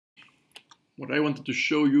What I wanted to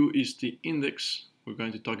show you is the index. We're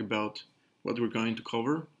going to talk about what we're going to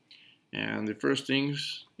cover. And the first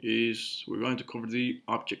things is we're going to cover the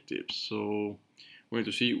objectives. So we're going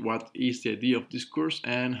to see what is the idea of this course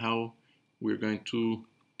and how we're going to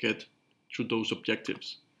get through those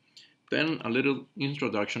objectives. Then a little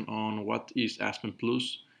introduction on what is Aspen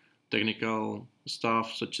Plus, technical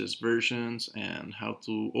stuff such as versions and how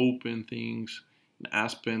to open things in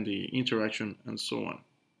Aspen, the interaction, and so on.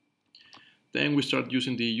 Then we start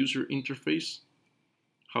using the user interface,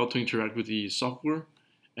 how to interact with the software,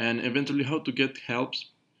 and eventually how to get helps,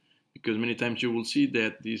 because many times you will see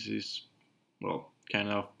that this is, well, kind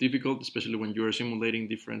of difficult, especially when you are simulating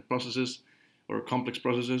different processes or complex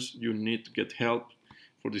processes. You need to get help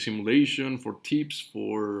for the simulation, for tips,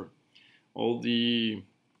 for all the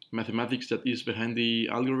mathematics that is behind the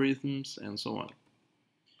algorithms, and so on.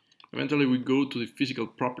 Eventually we go to the physical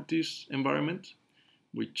properties environment,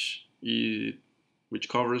 which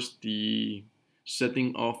covers the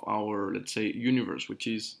setting of our, let's say, universe, which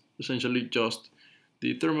is essentially just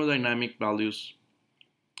the thermodynamic values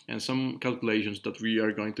and some calculations that we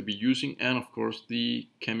are going to be using, and of course the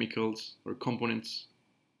chemicals or components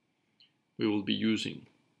we will be using.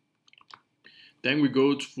 Then we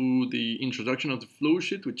go through the introduction of the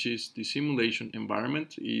Flowsheet, which is the simulation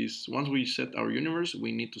environment. Is once we set our universe,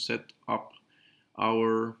 we need to set up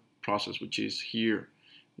our process, which is here.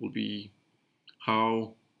 Will be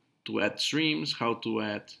how to add streams, how to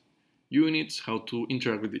add units, how to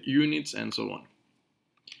interact with the units, and so on.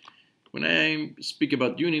 When I speak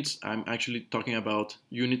about units, I'm actually talking about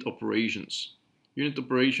unit operations. Unit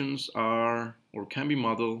operations are or can be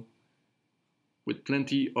modeled with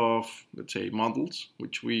plenty of, let's say, models,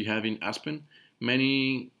 which we have in Aspen.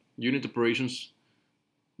 Many unit operations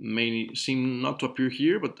may seem not to appear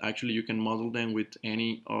here, but actually you can model them with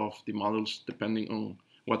any of the models depending on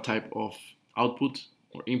what type of output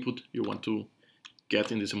or input you want to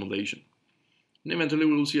get in the simulation. And eventually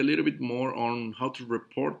we will see a little bit more on how to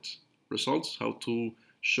report results, how to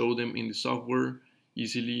show them in the software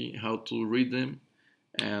easily, how to read them,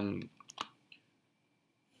 and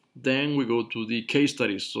then we go to the case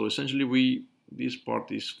studies. So essentially this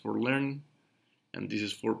part is for learn and this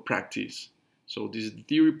is for practice. So this is the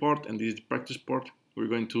theory part and this is the practice part. We're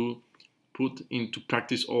going to put into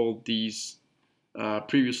practice all these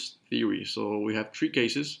previous theory. So we have 3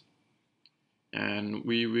 cases and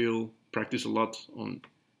we will practice a lot on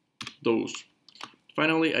those.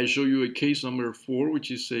 Finally, I show you a case number 4,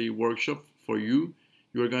 which is a workshop for you.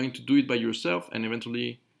 You are going to do it by yourself and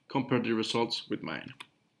eventually compare the results with mine.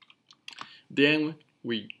 Then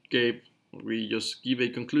we just give a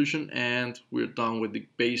conclusion and we're done with the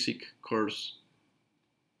basic course